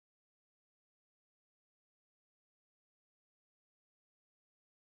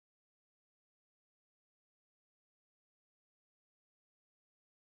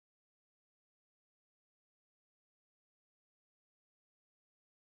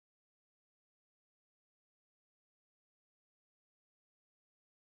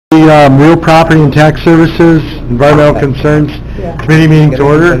The Real Property and Tax Services, Environmental Concerns Committee meeting to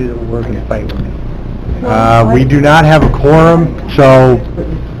order. We do not have a quorum, so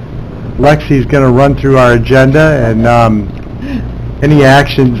Lexi's going to run through our agenda, and any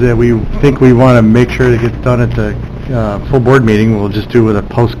actions that we think we want to make sure that gets done at the full board meeting, we'll just do with a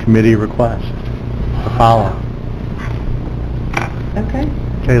post-committee request to follow. Okay.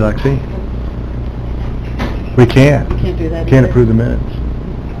 Okay, Lexi? We can't. We can't do that Can't either. approve the minutes.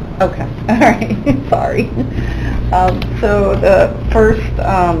 Okay, all right, sorry. So the first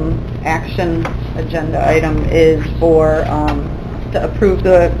action agenda item is for to approve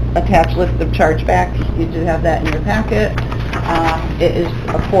the attached list of chargebacks. You do have that in your packet. It is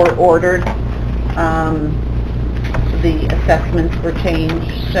a court-ordered. The assessments were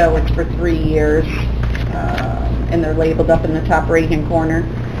changed, so it's for 3 years, and they're labeled up in the top right-hand corner.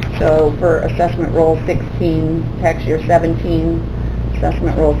 So for assessment roll 16, tax year 17,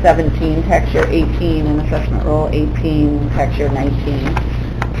 assessment roll 17, tax year 18, and assessment roll 18, tax year 19.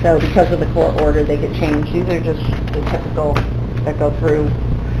 So because of the court order, they get changed. These are just the typical that go through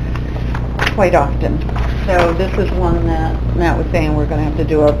quite often. So this is one that Matt was saying we're going to have to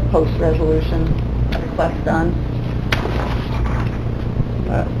do a post-resolution request on.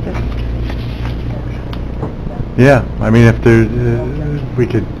 Yeah, I mean, if there, we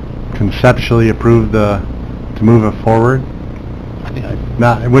could conceptually approve to move it forward.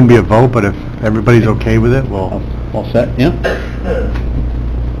 Not, it wouldn't be a vote, but if everybody's okay with it, we'll... All set, yeah?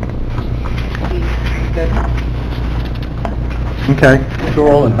 Good. Okay, They're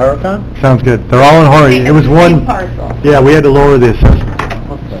all in Huracan? sounds good. They're all in Horry. It was Same one... parcel. Yeah, we had to lower the assessment.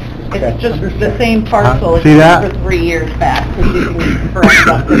 It's just the same parcel. See that? It's for 3 years back, because you can correct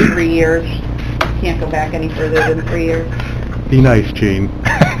up to 3 years. Can't go back any further than 3 years. Be nice, Gene.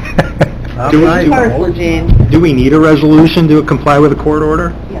 Which parcel, Gene? Do we need a resolution to comply with a court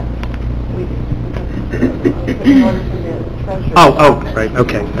order? Yes, we do. In order for the treasurer Oh, right,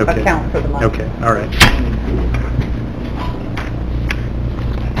 okay. account for the money. Okay, all right.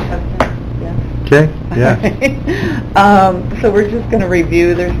 Okay, yeah. So we're just going to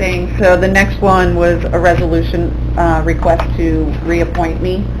review their thing. So the next one was a resolution request to reappoint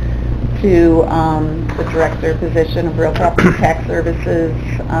me to the director position of Real Property Tax Services.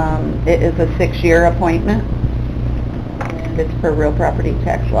 It is a 6-year appointment, and it's per Real Property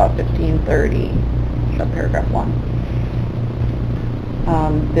Tax Law 1530, subparagraph 1.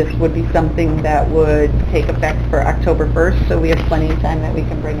 This would be something that would take effect for October 1st, so we have plenty of time that we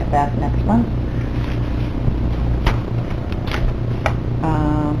can bring it back next month.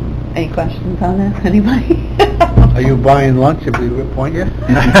 Any questions on this? Anybody? Are you buying lunch if we appoint you? No,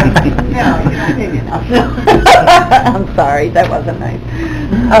 you're not big enough. I'm sorry, that wasn't nice.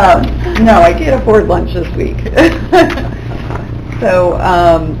 No, I can't afford lunch this week. So,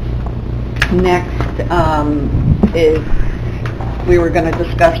 next is, we were going to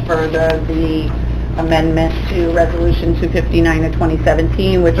discuss further the amendment to Resolution 259 of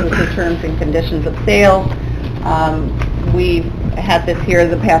 2017, which was the terms and conditions of sale. We've had this here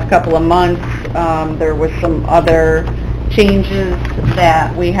the past couple of months. There was some other changes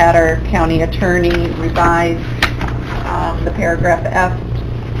that we had our county attorney revise the paragraph F,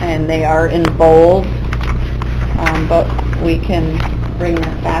 and they are in bold, but we can bring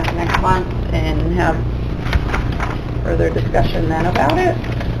this back next month and have further discussion then about it.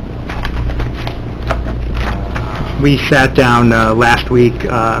 We sat down last week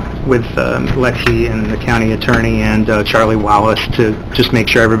with Lexi and the county attorney and Charlie Wallace to just make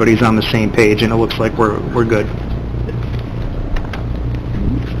sure everybody's on the same page, and it looks like we're good.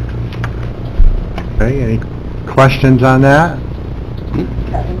 Okay, any questions on that?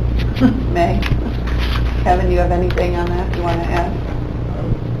 Kevin? May? Kevin, do you have anything on that you want to add?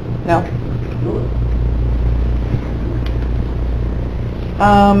 No?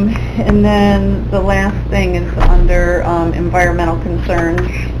 And then the last thing is under environmental concerns,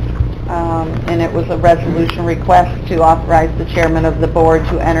 and it was a resolution request to authorize the chairman of the board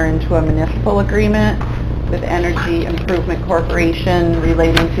to enter into a municipal agreement with Energy Improvement Corporation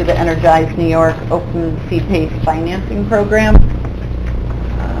relating to the Energize New York Open Sea-Pace financing program.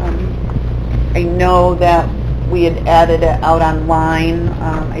 I know that we had added it out online.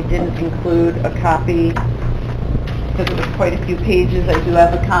 I didn't include a copy because it was quite a few pages. I do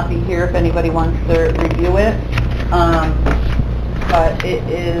have a copy here if anybody wants to review it. But it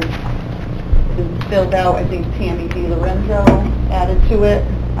is filled out. I think Tammy DiLorenzo added to it.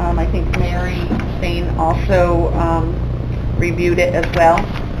 I think Mary Spain also reviewed it as well.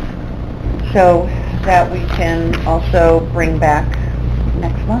 So that we can also bring back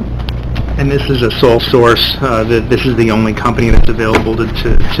next month. And this is a sole source, this is the only company that's available to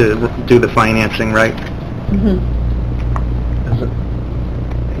do the financing, right?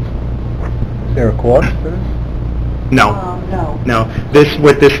 Is there a cost for this? No. No. No.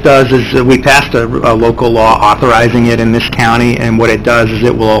 What this does is we passed a local law authorizing it in this county, and what it does is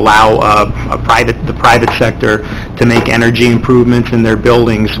it will allow the private sector to make energy improvements in their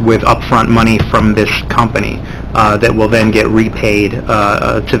buildings with upfront money from this company that will then get repaid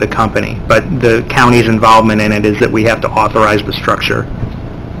to the company. But the county's involvement in it is that we have to authorize the structure.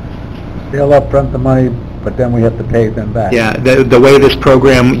 They'll upfront the money, but then we have to pay them back. Yeah, the way this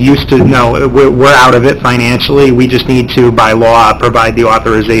program used to, no, we're out of it financially. We just need to, by law, provide the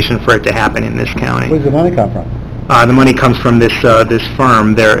authorization for it to happen in this county. Where's the money come from? The money comes from this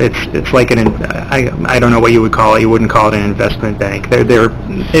firm. It's like I don't know what you would call it. You wouldn't call it an investment bank. They're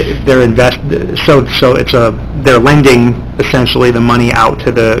lending essentially the money out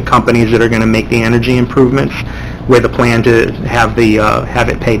to the companies that are going to make the energy improvements, with a plan to have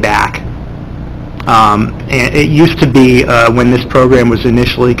it pay back. And it used to be, when this program was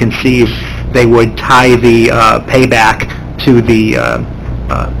initially conceived, they would tie the payback to the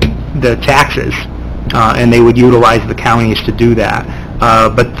taxes, and they would utilize the counties to do that.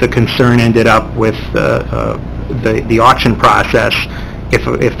 But the concern ended up with the auction process.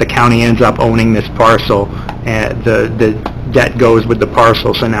 If the county ends up owning this parcel, the debt goes with the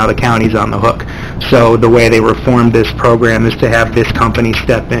parcel, so now the county's on the hook. So the way they reformed this program is to have this company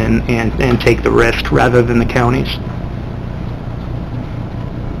step in and take the risk rather than the counties.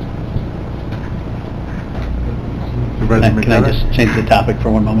 Can I just change the topic for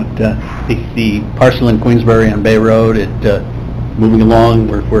one moment? The parcel in Queensbury on Bay Road, moving along,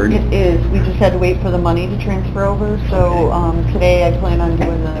 we're... It is. We just had to wait for the money to transfer over, so today I plan on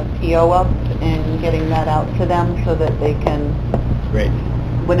doing the PO up and getting that out to them so that they can, Great.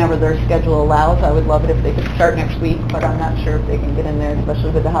 whenever their schedule allows. I would love it if they could start next week, but I'm not sure if they can get in there,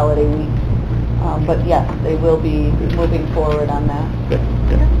 especially with the holiday week. But yes, they will be moving forward on that. Good.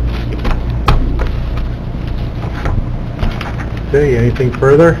 Okay, anything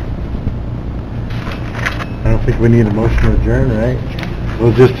further? I don't think we need a motion to adjourn, right?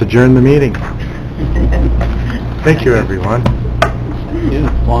 We'll just adjourn the meeting. Thank you, everyone.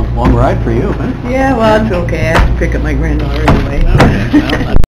 Yeah, long ride for you, huh? Yeah, well, it's okay. I have to pick up my granddaughter anyway. Well,